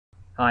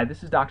Hi,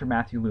 this is Dr.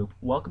 Matthew Loop.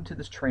 Welcome to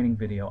this training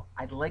video.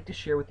 I'd like to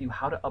share with you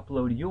how to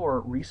upload your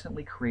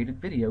recently created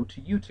video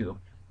to YouTube.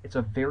 It's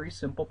a very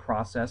simple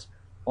process.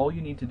 All you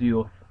need to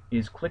do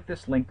is click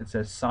this link that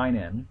says sign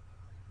in,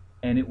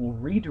 and it will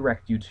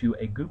redirect you to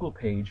a Google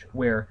page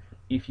where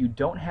if you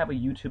don't have a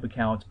YouTube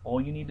account, all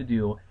you need to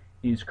do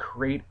is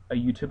create a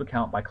YouTube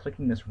account by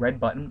clicking this red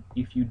button.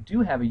 If you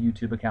do have a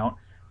YouTube account,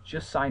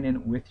 just sign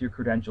in with your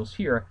credentials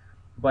here.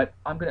 But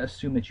I'm going to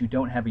assume that you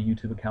don't have a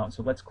YouTube account,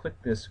 so let's click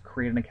this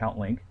create an account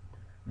link.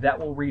 That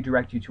will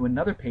redirect you to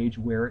another page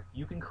where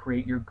you can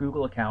create your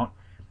Google account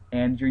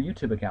and your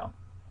YouTube account.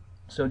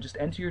 So just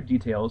enter your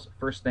details,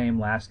 first name,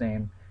 last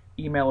name,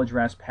 email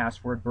address,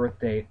 password, birth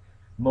date,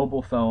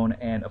 mobile phone,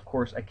 and of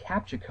course a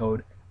CAPTCHA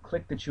code.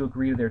 Click that you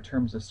agree to their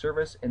terms of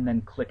service and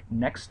then click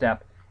next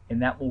step,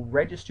 and that will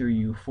register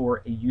you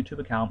for a YouTube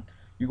account.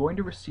 You're going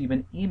to receive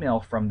an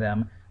email from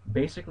them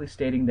basically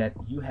stating that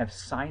you have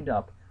signed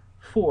up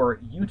for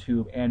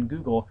YouTube and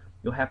Google.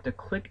 You'll have to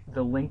click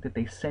the link that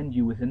they send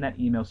you within that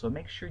email, so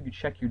make sure you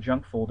check your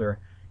junk folder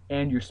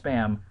and your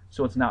spam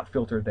so it's not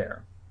filtered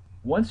there.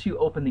 Once you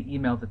open the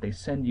email that they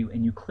send you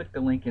and you click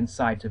the link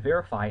inside to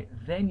verify,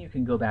 then you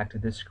can go back to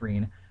this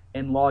screen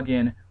and log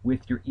in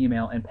with your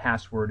email and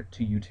password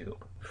to YouTube.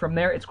 From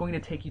there, it's going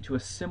to take you to a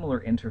similar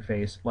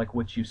interface like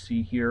what you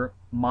see here.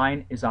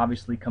 Mine is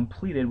obviously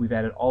completed. We've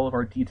added all of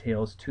our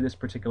details to this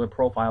particular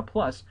profile,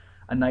 plus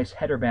a nice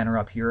header banner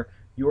up here.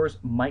 Yours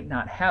might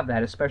not have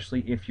that,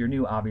 especially if you're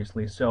new,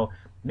 obviously, so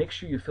make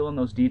sure you fill in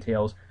those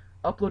details.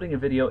 Uploading a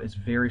video is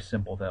very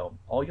simple though.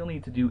 All you'll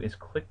need to do is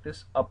click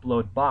this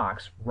upload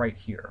box right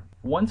here.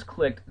 Once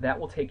clicked, that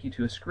will take you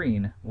to a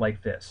screen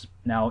like this.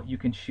 Now you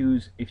can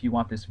choose if you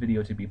want this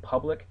video to be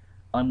public,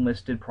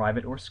 unlisted,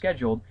 private, or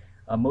scheduled.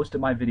 Most of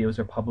my videos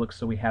are public,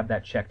 so we have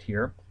that checked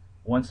here.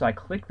 Once I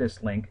click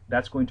this link,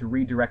 that's going to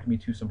redirect me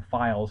to some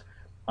files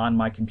on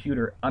my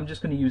computer. I'm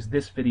just going to use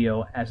this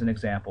video as an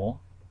example.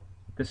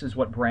 This is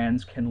what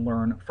brands can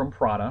learn from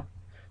Prada.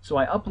 So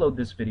I upload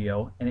this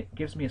video and it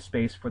gives me a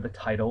space for the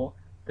title,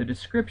 the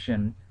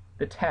description,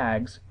 the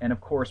tags, and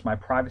of course my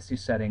privacy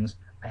settings.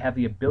 I have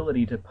the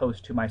ability to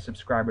post to my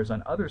subscribers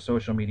on other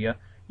social media.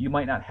 You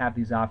might not have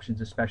these options,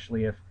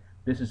 especially if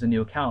this is a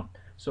new account.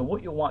 So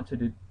what you'll want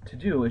to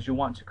do is you'll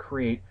want to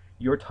create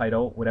your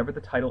title, whatever the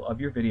title of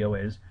your video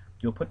is.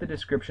 You'll put the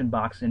description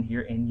box in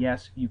here, and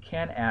yes, you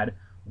can add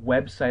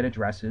website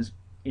addresses.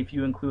 If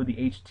you include the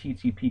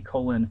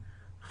http://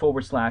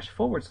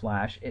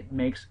 it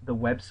makes the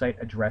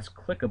website address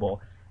clickable,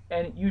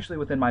 and usually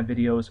within my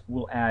videos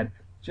we'll add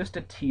just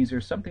a teaser,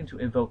 something to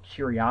evoke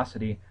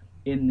curiosity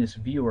in this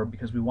viewer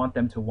because we want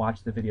them to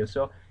watch the video.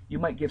 So you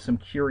might give some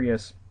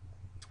curious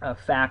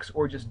facts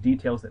or just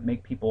details that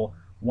make people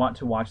want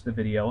to watch the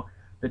video.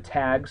 The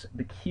tags,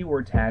 the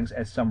keyword tags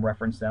as some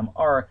reference them,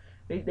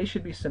 they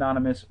should be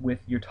synonymous with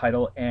your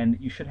title, and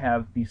you should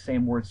have the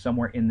same words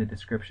somewhere in the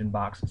description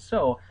box.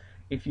 So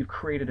if you've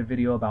created a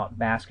video about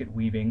basket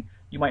weaving,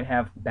 you might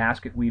have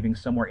basket weaving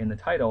somewhere in the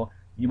title,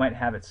 you might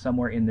have it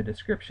somewhere in the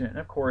description, and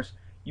of course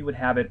you would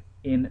have it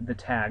in the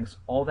tags.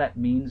 All that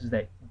means is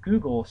that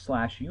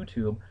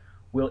Google/YouTube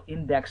will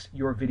index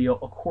your video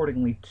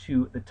accordingly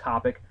to the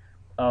topic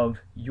of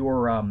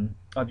your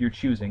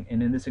choosing.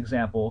 And in this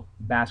example,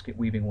 basket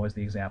weaving was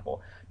the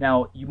example.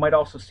 Now you might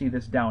also see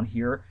this down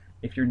here.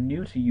 If you're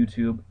new to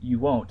YouTube, you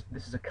won't.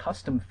 This is a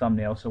custom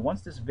thumbnail, so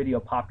once this video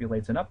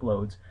populates and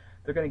uploads,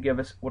 they're going to give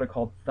us what are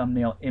called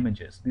thumbnail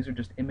images. These are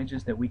just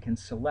images that we can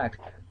select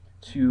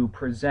to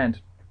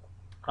present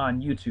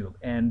on YouTube.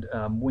 And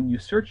when you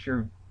search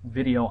your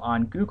video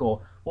on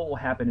Google, what will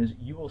happen is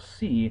you will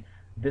see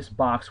this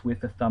box with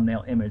the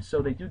thumbnail image.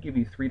 So they do give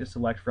you 3 to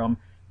select from.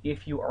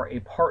 If you are a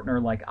partner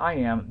like I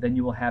am, then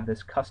you will have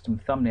this custom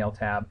thumbnail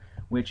tab,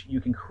 which you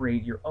can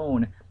create your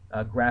own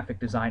graphic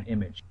design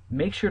image.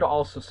 Make sure to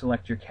also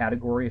select your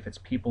category. If it's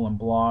people and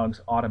blogs,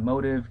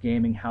 automotive,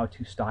 gaming,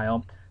 how-to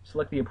style,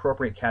 select the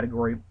appropriate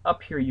category.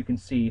 Up here you can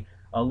see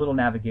a little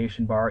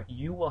navigation bar.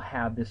 You will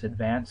have this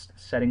advanced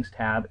settings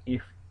tab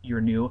if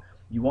you're new.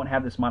 You won't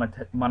have this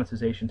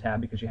monetization tab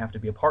because you have to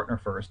be a partner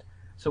first.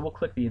 So we'll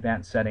click the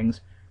advanced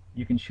settings.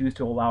 You can choose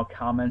to allow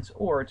comments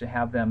or to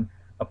have them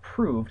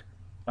approved.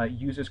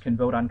 Users can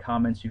vote on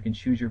comments. You can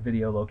choose your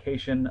video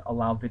location,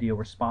 allow video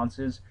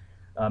responses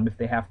if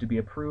they have to be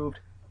approved,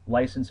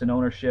 license and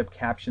ownership,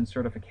 caption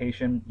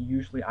certification.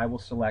 Usually I will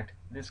select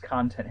this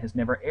content has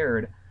never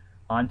aired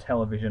on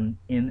television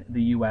in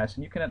the US,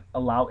 and you can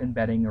allow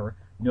embedding or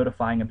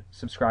notifying of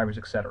subscribers,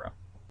 etc.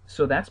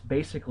 So that's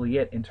basically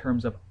it in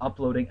terms of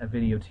uploading a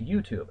video to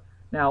YouTube.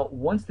 Now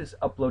once this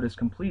upload is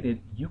completed,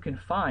 you can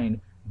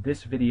find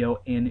this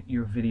video in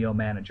your video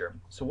manager.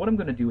 So what I'm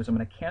going to do is I'm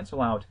going to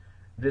cancel out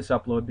this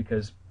upload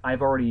because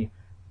I've already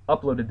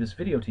uploaded this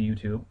video to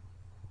YouTube.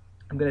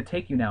 I'm going to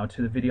take you now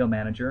to the video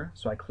manager.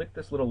 So I click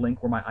this little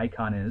link where my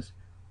icon is,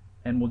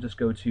 and we'll just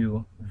go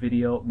to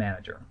video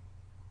manager.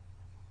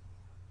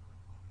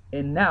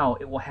 And now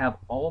it will have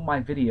all of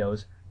my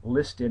videos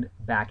listed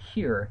back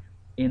here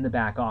in the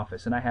back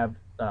office. And I have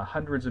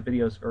hundreds of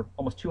videos, or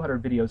almost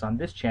 200 videos on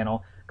this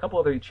channel, a couple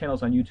other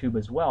channels on YouTube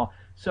as well.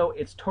 So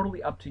it's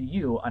totally up to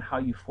you on how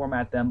you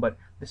format them, but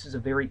this is a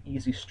very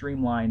easy,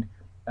 streamlined,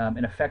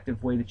 and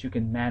effective way that you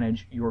can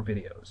manage your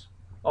videos.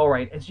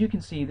 Alright, as you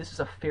can see, this is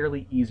a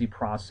fairly easy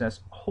process.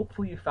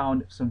 Hopefully you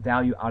found some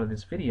value out of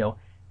this video.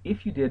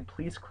 If you did,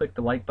 please click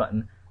the like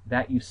button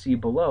that you see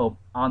below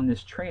on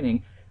this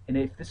training. And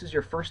if this is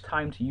your first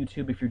time to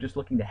YouTube, if you're just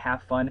looking to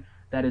have fun,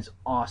 that is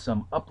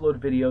awesome. Upload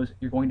videos,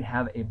 you're going to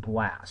have a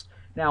blast.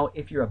 Now,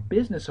 if you're a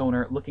business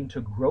owner looking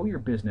to grow your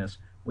business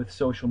with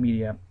social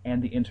media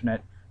and the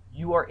internet,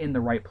 you are in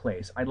the right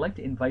place. I'd like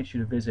to invite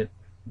you to visit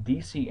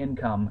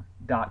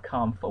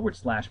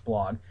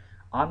dcincome.com/blog.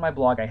 On my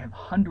blog, I have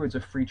hundreds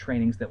of free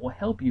trainings that will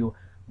help you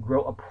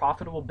grow a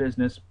profitable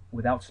business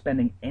without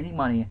spending any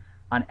money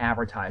on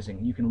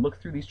advertising. You can look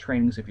through these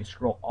trainings. If you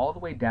scroll all the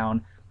way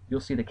down, you'll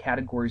see the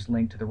categories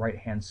linked to the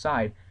right-hand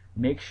side.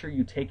 Make sure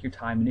you take your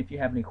time, and if you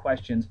have any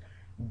questions,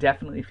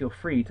 definitely feel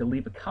free to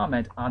leave a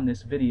comment on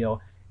this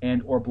video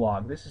and or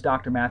blog. This is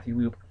Dr. Matthew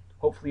Loop.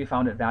 Hopefully you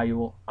found it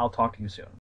valuable. I'll talk to you soon.